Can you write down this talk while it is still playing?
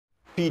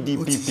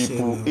PDP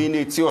people in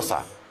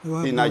Etiosa,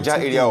 in Niger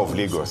area of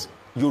Lagos,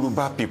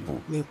 Yoruba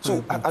people.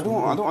 So I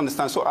don't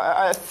understand. So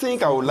I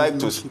think I would like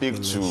to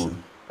speak to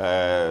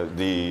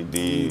the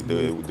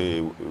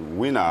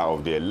winner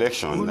of the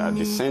election at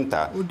the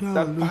center,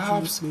 that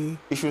perhaps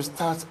he should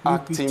start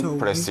acting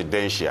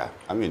presidential.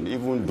 I mean,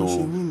 even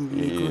though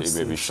it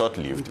may be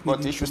short-lived,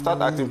 but he should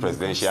start acting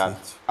presidential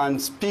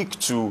and speak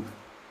to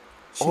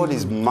all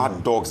these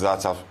mad dogs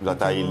that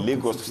are in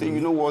Lagos to say, you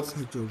know what,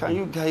 can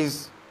you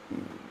guys...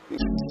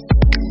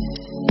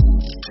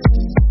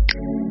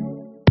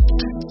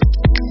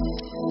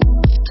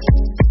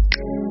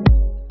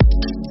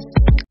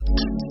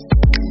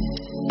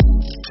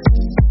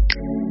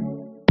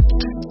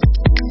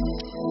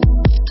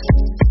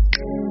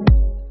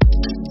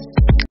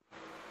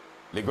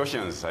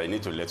 Lagosians, I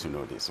need to let you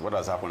know this. What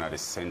has happened at the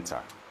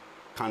center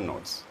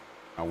cannot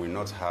and will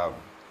not have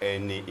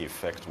any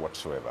effect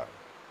whatsoever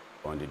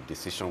on the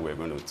decision we're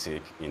going to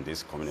take in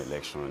this coming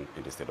election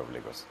in the state of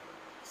Lagos.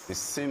 The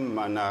same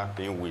manner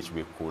in which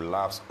we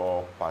collapse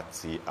all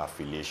party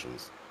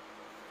affiliations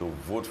to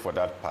vote for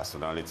that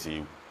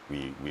personality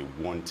we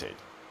wanted,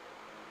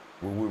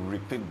 we will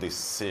repeat the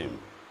same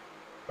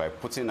by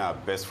putting our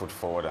best foot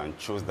forward and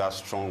choose that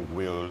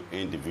strong-willed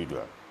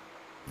individual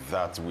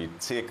that will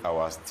take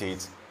our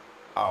state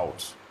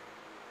out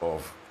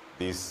of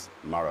these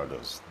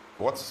marauders.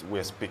 What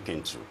we're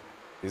speaking to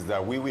is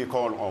that we will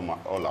call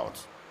all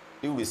out,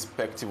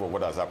 irrespective of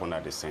what has happened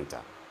at the center,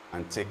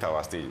 and take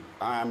our state.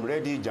 I am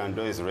ready,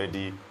 JENDOR is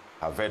ready.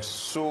 I've heard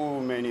so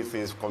many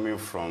things coming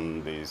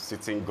from the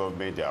sitting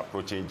government. They're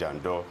approaching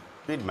JENDOR.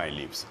 Read my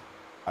lips.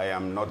 I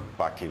am not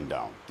backing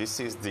down. This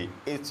is the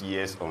 8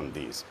 years on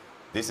this.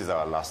 This is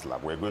our last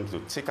lap. We're going to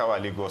take our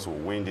Lagos, we'll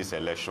win this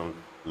election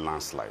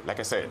landslide. Like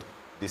I said,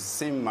 the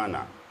same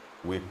manner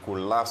we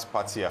collapsed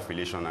party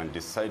affiliation and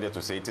decided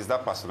to say it is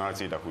that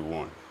personality that we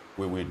want,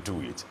 we will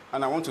do it.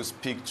 And I want to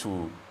speak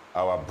to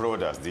our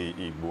brothers, the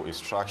Igbo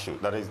extraction,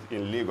 that is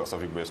in Lagos,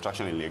 of Igbo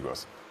extraction in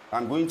Lagos.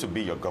 I'm going to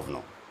be your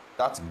governor.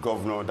 That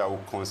governor that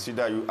will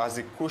consider you as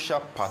a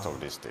crucial part of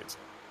the state.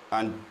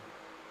 And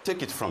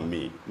take it from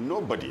me,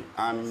 nobody,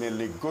 I'm a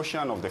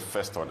Lagosian of the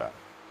first order,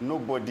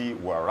 nobody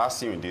will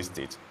harass you in this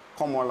state.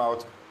 Come all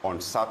out on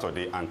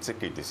Saturday and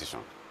take a decision.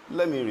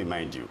 Let me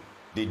remind you,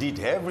 they did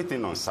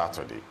everything on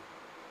Saturday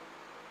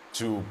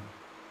to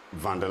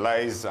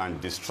vandalize and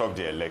disrupt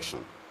the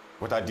election.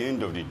 But at the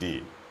end of the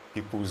day,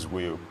 people's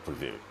will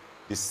prevail.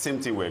 The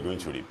same thing we're going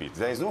to repeat.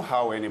 There is no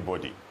how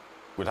anybody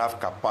would have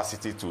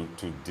capacity to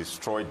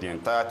destroy the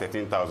entire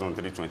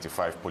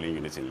 13,325 polling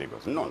units in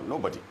Lagos. None,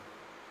 nobody.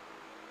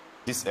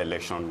 This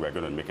election, we're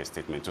going to make a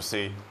statement to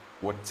say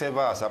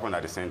whatever has happened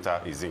at the center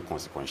is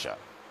inconsequential.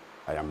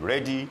 I am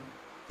ready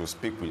to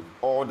speak with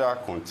other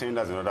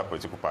contenders in other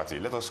political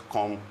parties. Let us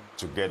come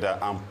together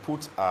and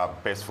put our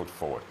best foot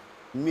forward.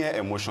 Mere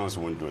emotions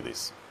won't do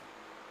this.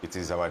 It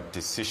is our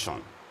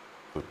decision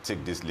to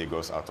take this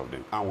Lagos out of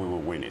them, and we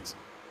will win it.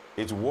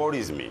 It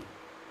worries me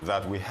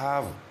that we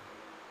have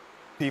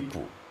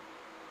people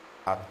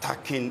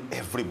attacking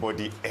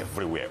everybody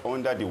everywhere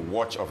under the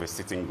watch of a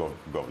sitting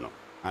governor,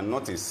 and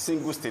not a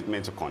single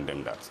statement to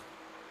condemn that.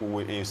 We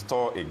will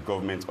install a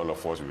government all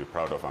of us will be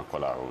proud of and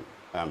call our own.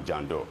 I am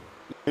JENDOR.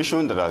 The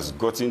issue that has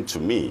gotten to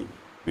me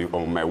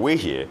on my way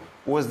here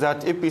was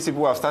that APC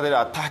people have started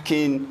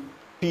attacking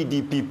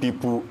PDP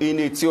people in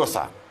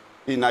Etiosa,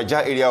 in Niger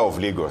area of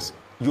Lagos,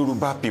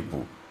 Yoruba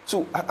people.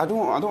 So I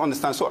don't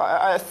understand. So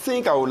I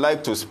think I would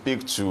like to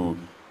speak to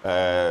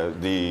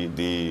the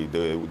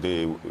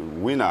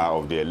winner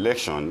of the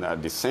election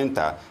at the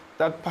center,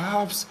 that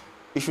perhaps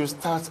he should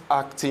start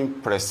acting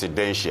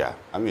presidential.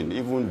 I mean,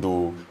 even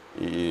though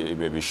it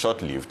may be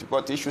short-lived,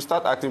 but he should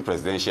start acting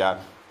presidential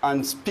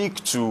and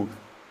speak to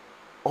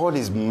all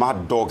these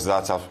mad dogs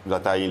that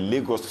are in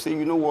Lagos to say,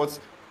 you know what,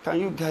 can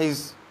you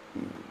guys,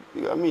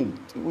 I mean,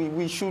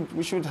 we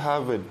should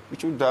have a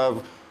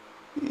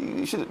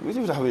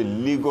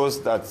Lagos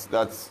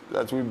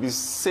that will be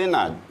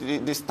saner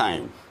this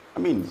time. I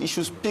mean, he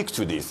should speak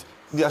to this.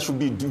 There should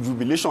be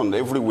jubilation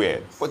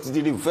everywhere, but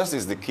the reverse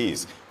is the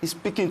case. He's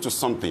speaking to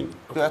something.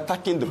 They're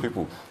attacking the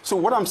people. So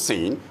what I'm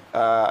saying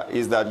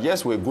is that,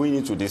 yes, we're going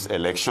into this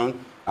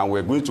election, and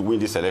we're going to win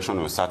this election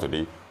on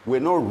Saturday.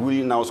 We're not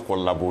ruling out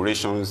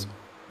collaborations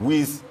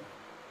with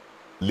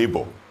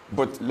Labour.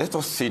 But let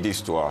us say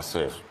this to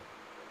ourselves.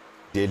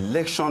 The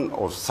election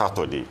of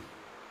Saturday,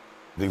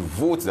 the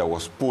vote that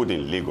was polled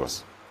in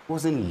Lagos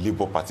wasn't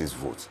Labour Party's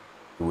vote.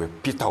 It were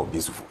Peter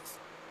Obi's vote.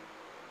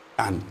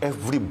 And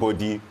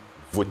everybody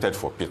voted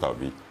for Peter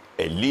Obi.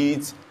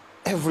 Elites,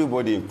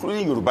 everybody,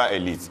 including Yoruba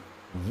elites,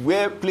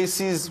 were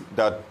places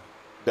that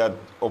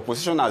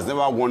opposition has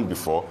never won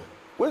before,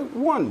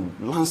 won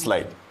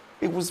landslide.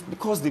 It was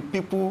because the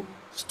people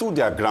stood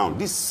their ground.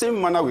 This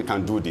same manner we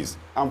can do this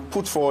and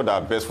put forward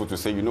our best foot to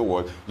say, you know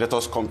what, let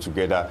us come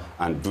together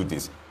and do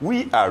this.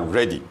 We are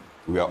ready.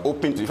 We are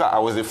open to, in fact, I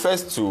was the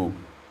first to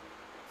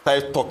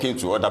start talking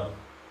to other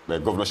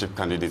governorship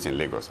candidates in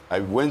Lagos. I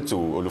went to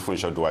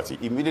Olufunso Duarte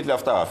immediately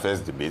after our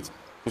first debate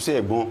to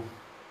say,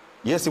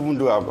 yes, even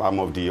though I'm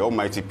of the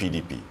almighty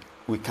PDP,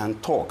 we can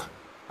talk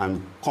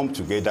and come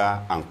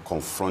together and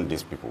confront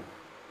these people.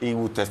 He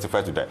will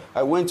testify to that.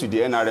 I went to the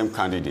NRM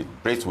candidate,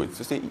 Braithwaite,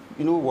 to say,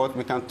 you know what,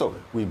 we can talk.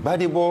 With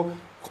Badibo,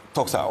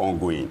 talks are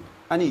ongoing.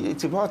 And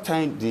it's about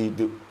time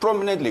the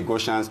prominent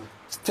Lagosians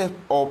step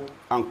up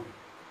and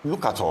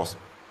look at us,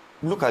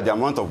 look at the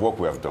amount of work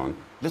we have done.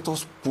 Let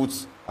us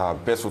put our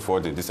best foot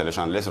forward in this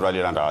election. Let's rally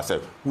around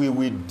ourselves. We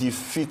will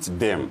defeat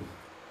them.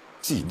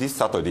 See, this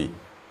Saturday,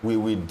 we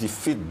will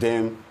defeat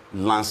them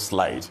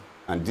landslide.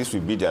 And this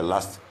will be their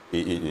last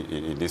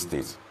in this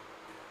state.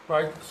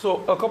 Right.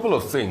 So a couple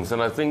of things,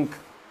 and I think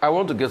I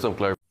want to get some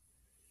clarification.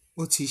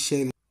 Ó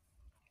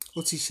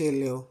ti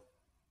ṣẹlẹ̀ o.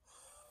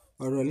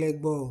 Ọ̀rọ̀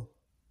lẹ́gbọ́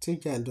tí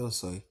Jendor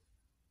sọ yìí.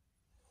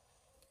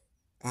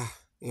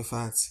 In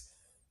fact,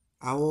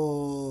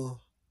 àwọn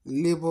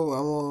Labour,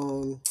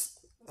 àwọn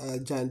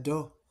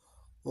Jendor,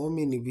 wọ́n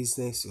mì ní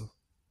business o.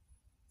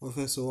 Wọ́n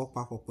fẹ́ sowọ́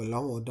papọ̀ pẹ̀lú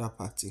àwọn other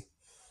party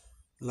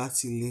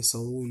láti lè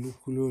Sanwó-Olú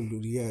kúrò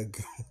lórí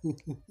àga.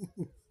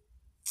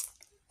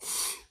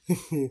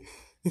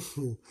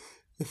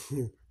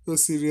 Ó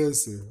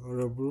serious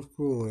ọ̀rọ̀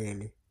burúkú wọn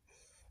ni.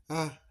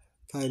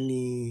 Ta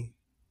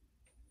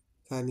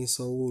ni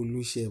Sanwó-Olú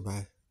ṣe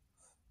báyìí?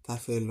 Ta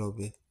fẹ́ lọ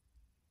bẹ̀?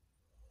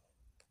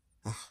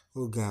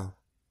 Ó ga o.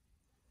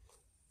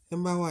 Ẹ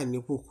bá wà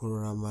nípò kó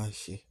rọra máa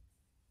ṣe.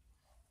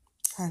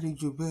 A rí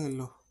jù bẹ́ẹ̀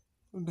lọ.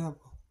 Ó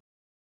dàbọ̀.